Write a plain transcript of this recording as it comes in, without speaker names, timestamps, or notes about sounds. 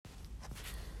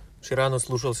Вчера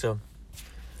наслушался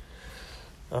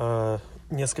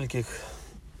нескольких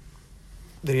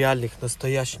реальных,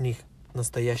 настоящих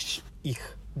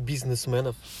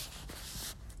бизнесменов,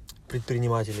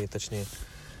 предпринимателей, точнее,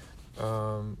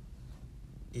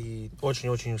 и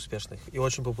очень-очень успешных, и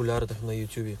очень популярных на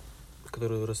YouTube,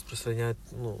 которые распространяют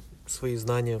свои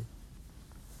знания.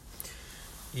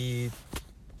 И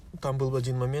там был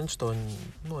один момент, что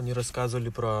они рассказывали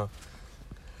про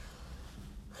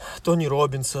Тони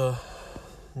Роббинса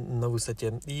на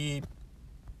высоте и,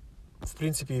 в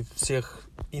принципе, всех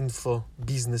инфо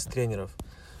бизнес-тренеров.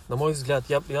 На мой взгляд,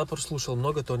 я прослушал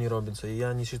много Тони Роббинса, и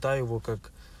я не считаю его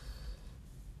как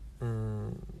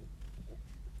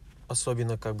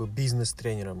особенно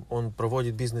бизнес-тренером. Он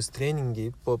проводит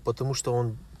бизнес-тренинги, потому что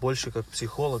он больше как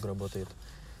психолог работает.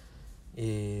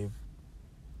 И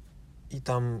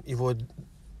там его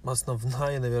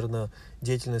основная, наверное,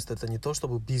 деятельность — это не то,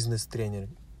 чтобы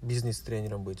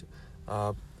бизнес-тренером быть,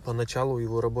 а поначалу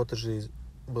его работа же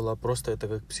была просто это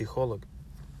как психолог.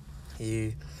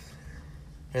 И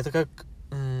это как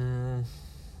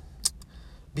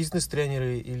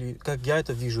бизнес-тренеры, или как я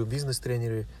это вижу,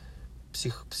 бизнес-тренеры,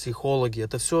 психологи,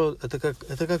 это все, это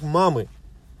как мамы.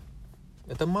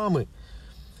 Это мамы.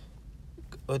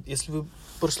 Вот если вы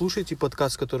прослушаете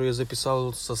подкаст, который я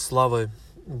записал со Славой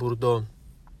Бурдо,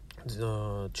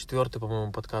 4-й,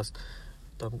 по-моему, подкаст,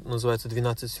 там называется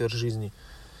 «12 сфер жизни».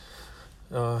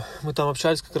 Мы там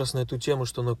общались как раз на эту тему,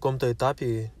 что на каком-то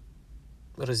этапе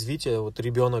развития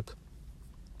ребенок,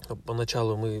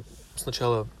 поначалу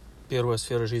сначала первая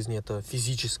сфера жизни — это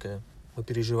физическая. Мы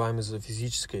переживаем из-за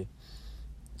физической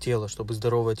тела, чтобы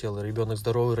здоровое тело, ребенок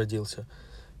здоровый родился.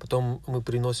 Потом мы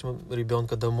приносим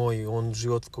ребенка домой, и он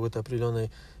живет в какой-то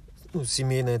определенной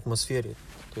семейной атмосфере.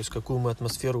 То есть какую мы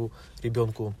атмосферу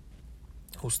ребенку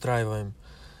устраиваем.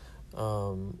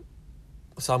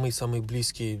 Самые-самые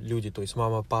близкие люди, то есть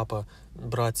мама, папа,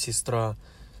 брат, сестра,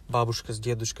 бабушка с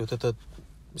дедушкой. Вот это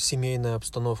семейная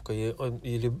обстановка. И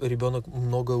ребенок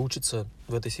много учится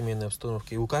в этой семейной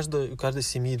обстановке. И у каждой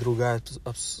семьи другая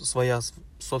своя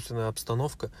собственная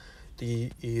обстановка.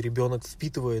 И ребенок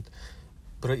впитывает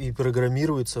и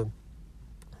программируется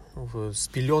с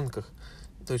пеленках.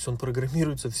 То есть он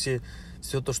программируется все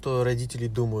то, что родители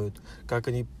думают, как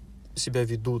они себя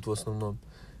ведут в основном.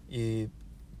 И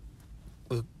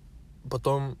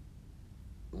потом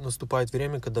наступает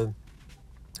время, когда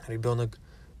ребенок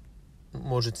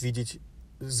может видеть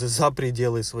за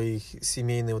пределы своей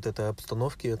семейной этой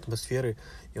обстановки, атмосферы,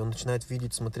 и он начинает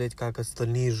смотреть, как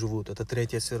остальные живут. Это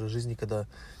 3-я сфера жизни, когда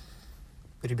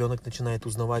ребенок начинает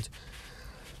узнавать,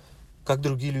 как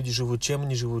другие люди живут, чем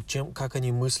они живут, как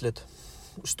они мыслят,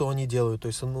 что они делают. То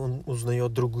есть он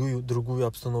узнает другую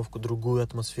обстановку, другую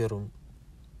атмосферу,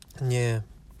 не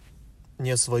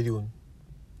свою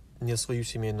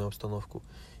семейную обстановку.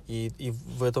 И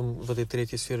в этой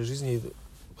 3-й сфере жизни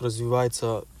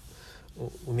развивается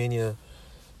умение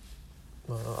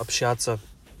общаться,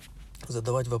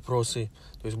 задавать вопросы.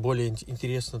 То есть более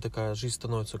интересная такая жизнь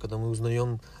становится, когда мы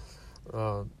узнаем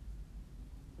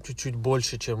чуть-чуть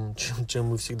больше, чем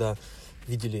мы всегда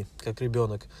видели, как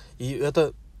ребенок. И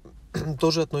это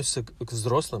тоже относится к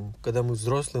взрослым. Когда мы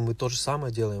взрослые, мы то же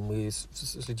самое делаем. Мы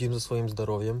следим за своим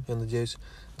здоровьем, я надеюсь.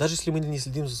 Даже если мы не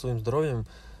следим за своим здоровьем,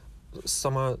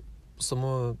 само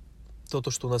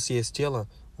то, что у нас есть тело,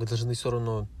 мы должны все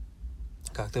равно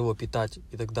как-то его питать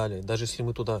и так далее. Даже если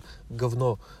мы туда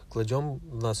говно кладем,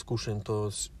 нас кушаем,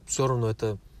 то все равно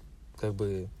это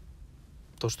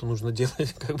то, что нужно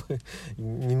делать.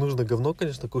 Не нужно говно,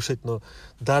 конечно, кушать, но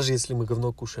даже если мы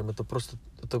говно кушаем, это просто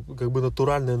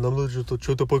натуральное, нам нужно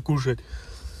что-то покушать.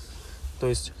 То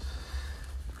есть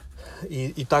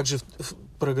и также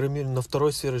программирование на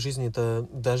 2-й сфере жизни, это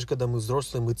даже когда мы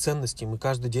взрослые, мы ценности, мы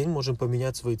каждый день можем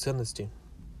поменять свои ценности.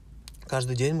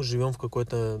 Каждый день мы живем в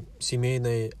какой-то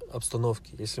семейной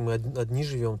обстановке. Если мы одни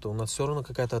живем, то у нас все равно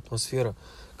какая-то атмосфера.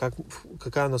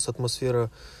 Какая у нас атмосфера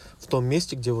в том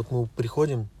месте, где мы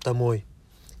приходим домой?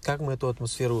 Как мы эту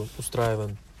атмосферу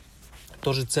устраиваем?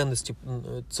 Тоже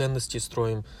ценности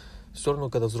строим. Все равно,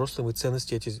 когда взрослые, мы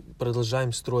ценности эти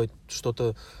продолжаем строить,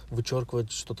 что-то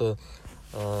вычеркивать, что-то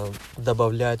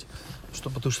добавлять.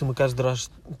 Потому что мы каждый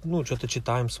раз что-то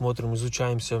читаем, смотрим,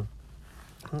 изучаемся.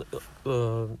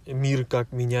 Мир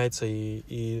как меняется,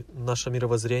 и наше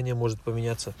мировоззрение может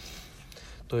поменяться.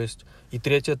 То есть, и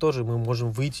 3-е тоже, мы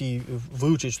можем выйти и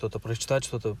выучить что-то, прочитать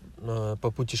что-то,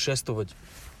 попутешествовать.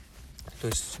 То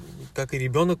есть, как и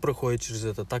ребенок проходит через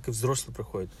это, так и взрослый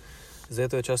проходит. Из-за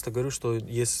этого я часто говорю, что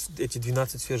есть эти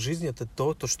 12 сфер жизни, это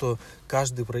то, что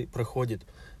каждый проходит.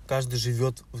 Каждый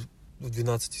живет в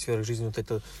 12 сферах жизни.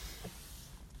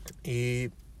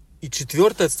 И И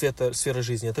четвертая сфера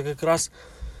жизни, это как раз,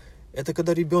 это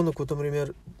когда ребенок, вот,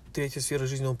 например, третья сфера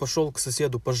жизни, он пошел к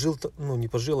соседу, пожил, ну, не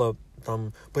пожил, а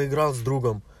там поиграл с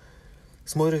другом,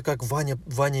 смотрит, как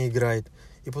Ваня играет,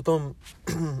 и потом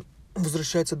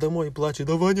возвращается домой и плачет: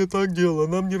 да Ваня так делал,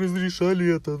 нам не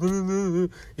разрешали это,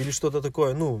 или что-то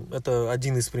такое. Ну, это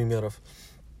один из примеров.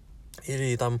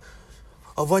 Или там: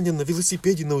 а Ваня на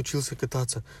велосипеде научился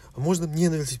кататься, а можно мне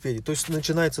на велосипеде? То есть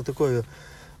начинается такое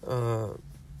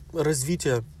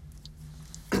развитие,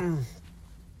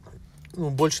 ну,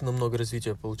 больше намного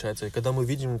развития получается. И когда мы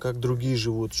видим, как другие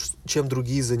живут, чем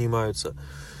другие занимаются.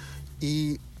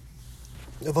 И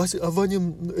Ваня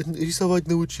рисовать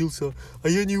научился, а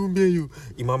я не умею.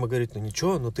 И мама говорит: ну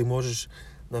ничего, но ты можешь,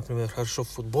 например, хорошо в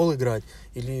футбол играть.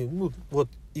 Или, ну, вот,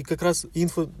 и как раз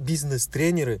инфо, бизнес,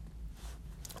 тренеры,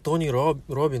 Тони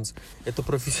Роббинс, это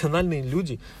профессиональные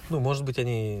люди. Ну, может быть,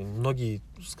 они, многие,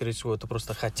 скорее всего, это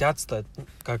просто хотят стать,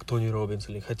 как Тони Роббинс,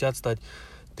 или хотят стать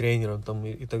тренером там,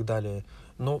 и так далее.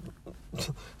 Но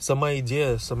сама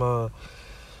идея, сама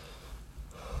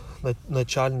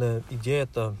начальная идея,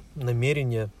 это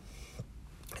намерение,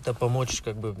 это помочь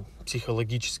как бы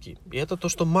психологически. И это то,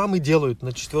 что мамы делают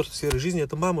на четвертой сфере жизни.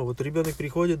 Это мама. Вот ребенок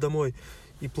приходит домой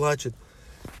и плачет,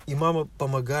 и мама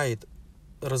помогает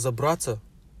разобраться,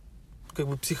 как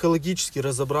бы психологически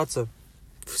разобраться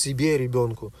в себе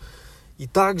ребенку. И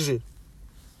также,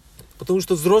 потому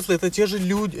что взрослые это те же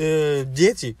люди,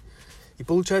 дети. И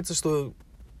получается, что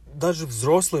даже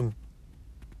взрослым,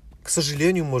 к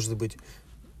сожалению, может быть,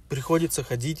 приходится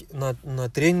ходить на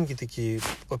тренинги такие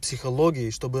по психологии,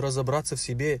 чтобы разобраться в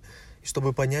себе, и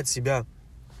чтобы понять себя.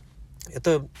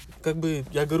 Это, как бы,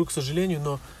 я говорю, к сожалению,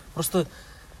 но просто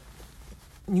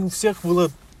не у всех было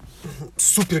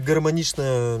супер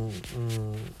гармоничное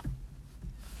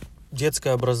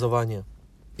детское образование.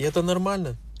 И это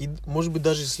нормально. И, может быть,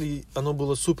 даже если оно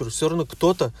было супер, все равно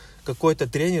кто-то, какой-то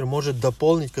тренер может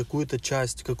дополнить какую-то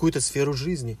часть, какую-то сферу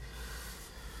жизни.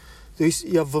 То есть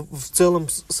я в целом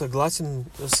согласен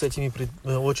с этими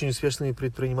очень успешными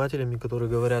предпринимателями, которые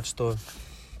говорят, что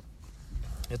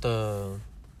это,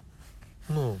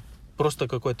 ну, просто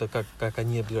какой-то, как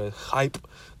они объявляют, хайп,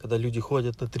 когда люди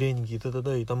ходят на тренинги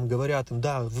и там говорят им: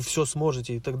 да, вы все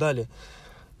сможете и так далее.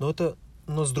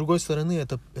 Но с другой стороны,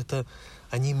 это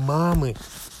они мамы.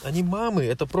 Они мамы.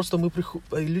 Это просто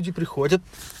люди приходят,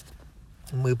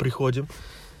 мы приходим,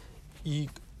 и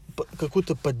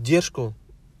какую-то поддержку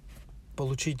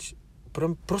получить,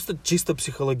 просто чисто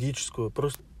психологическую.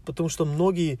 Потому что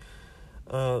многое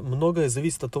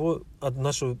зависит от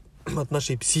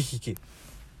нашей психики.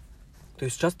 То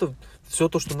есть часто все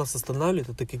то, что нас останавливает,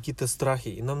 это какие-то страхи.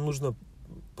 И нам нужно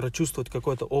прочувствовать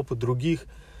какой-то опыт других.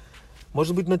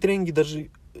 Может быть, на тренинге даже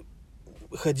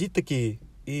ходить такие,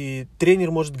 и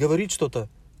тренер может говорить что-то,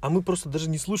 а мы просто даже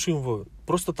не слушаем его.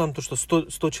 Просто там то, что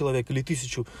 100 человек или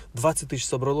 1000, 20 тысяч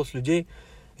собралось людей,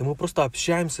 и мы просто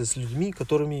общаемся с людьми,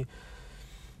 которыми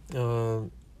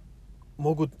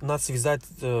могут нас связать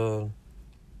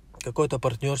какое-то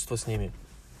партнерство с ними.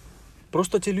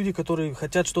 Просто те люди, которые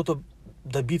хотят что-то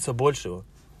добиться большего.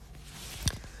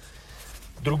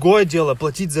 Другое дело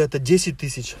платить за это 10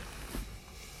 тысяч,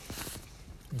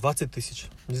 20 тысяч,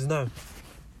 не знаю.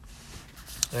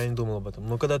 Я не думал об этом.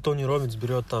 Но когда Тони Роббинс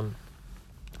берет там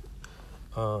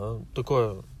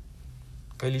такое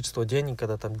количество денег,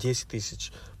 когда там 10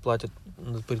 тысяч платят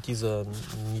прийти за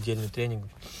недельный тренинг,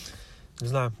 не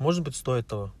знаю, может быть, стоит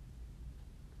того.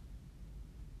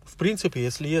 В принципе,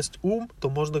 если есть ум, то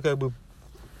можно как бы,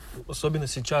 особенно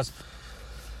сейчас,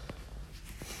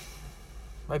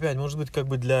 опять, может быть, как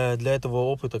бы для этого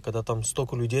опыта, когда там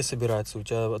столько людей собирается, у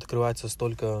тебя открывается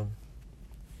столько,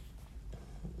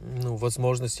 ну,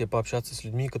 возможностей пообщаться с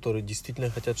людьми, которые действительно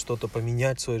хотят что-то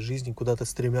поменять в своей жизни, куда-то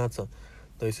стремятся.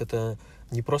 То есть это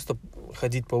не просто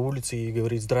ходить по улице и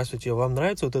говорить: здравствуйте, вам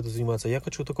нравится вот это заниматься? Я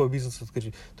хочу такой бизнес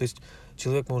открыть. То есть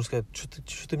человек может сказать: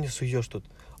 что ты мне суешь тут?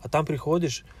 А там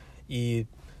приходишь, и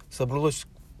собралось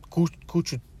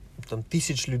кучу там,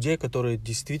 тысяч людей, которые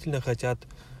действительно хотят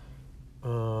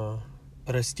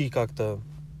расти как-то,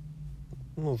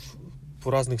 ну, в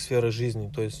разных сферах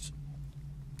жизни. То есть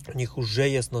у них уже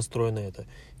есть настрой на это.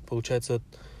 Получается,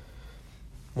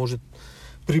 может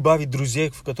прибавить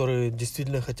друзей, которые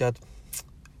действительно хотят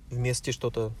вместе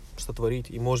что-то сотворить.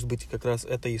 И, может быть, как раз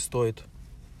это и стоит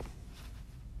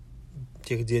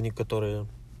тех денег, которые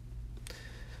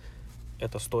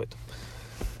это стоит.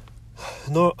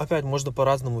 Но, опять, можно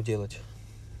по-разному делать.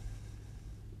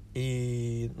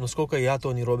 И насколько я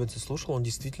Тони Роббинса слушал, он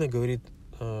действительно говорит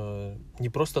не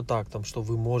просто так, там, что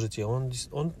вы можете. Он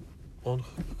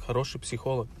хороший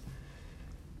психолог.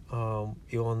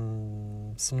 И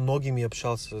он с многими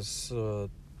общался, с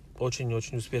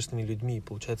очень-очень успешными людьми. И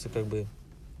получается, как бы,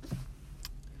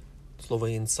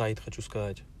 слово инсайт хочу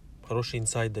сказать. Хороший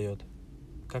инсайт дает.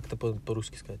 Как это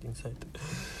по-русски сказать? Инсайт.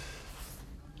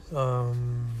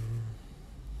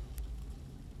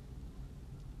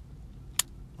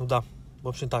 Ну да, в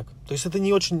общем так. То есть это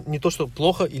не то, что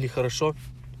плохо или хорошо,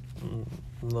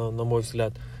 на мой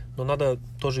взгляд. Но надо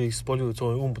тоже использовать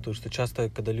свой ум, потому что часто,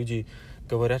 когда люди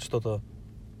говорят что-то,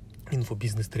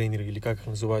 инфо-бизнес-тренеры, или как их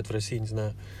называют в России, не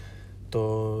знаю,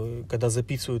 то когда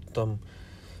записывают там,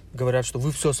 говорят, что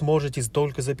вы все сможете,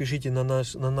 только запишите на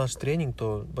наш тренинг,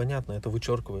 то понятно, это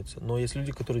вычеркивается. Но есть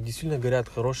люди, которые действительно говорят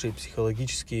хорошие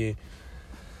психологические,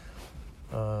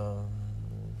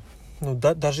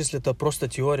 даже если это просто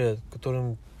теория,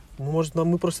 которую, может,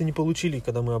 мы просто не получили,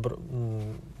 когда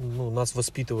нас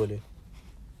воспитывали.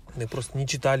 Мы просто не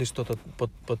читали что-то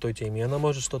по той теме, и она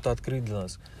может что-то открыть для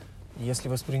нас. Если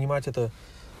воспринимать это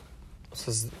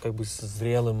со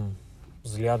зрелым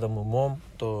взглядом, умом,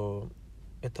 то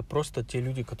это просто те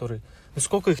люди, которые...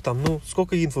 сколько их там,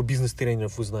 сколько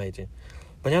инфобизнес-тренеров вы знаете?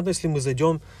 Понятно, если мы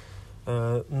зайдем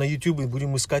на YouTube и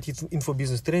будем искать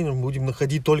инфобизнес-тренеров, мы будем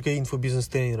находить только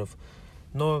инфобизнес-тренеров.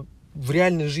 Но в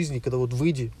реальной жизни, когда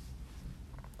выйди,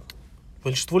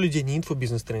 большинство людей не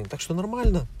инфобизнес-тренеры. Так что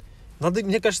нормально.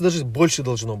 Мне кажется, даже больше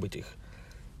должно быть их.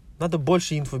 Надо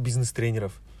больше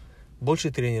инфобизнес-тренеров. Больше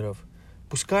тренеров.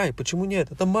 Пускай, почему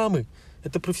нет? Это мамы.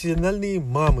 Это профессиональные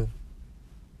мамы.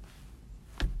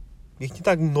 Их не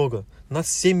так много. Нас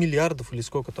 7 миллиардов или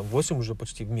сколько там, 8 уже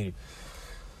почти в мире.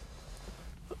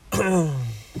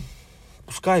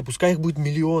 Пускай их будет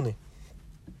миллионы.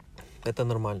 Это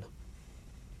нормально.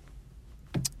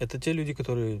 Это те люди,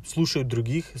 которые слушают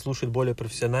других, слушают более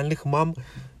профессиональных мам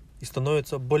и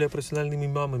становятся более профессиональными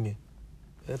мамами.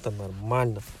 Это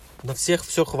нормально. На всех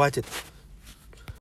все хватит.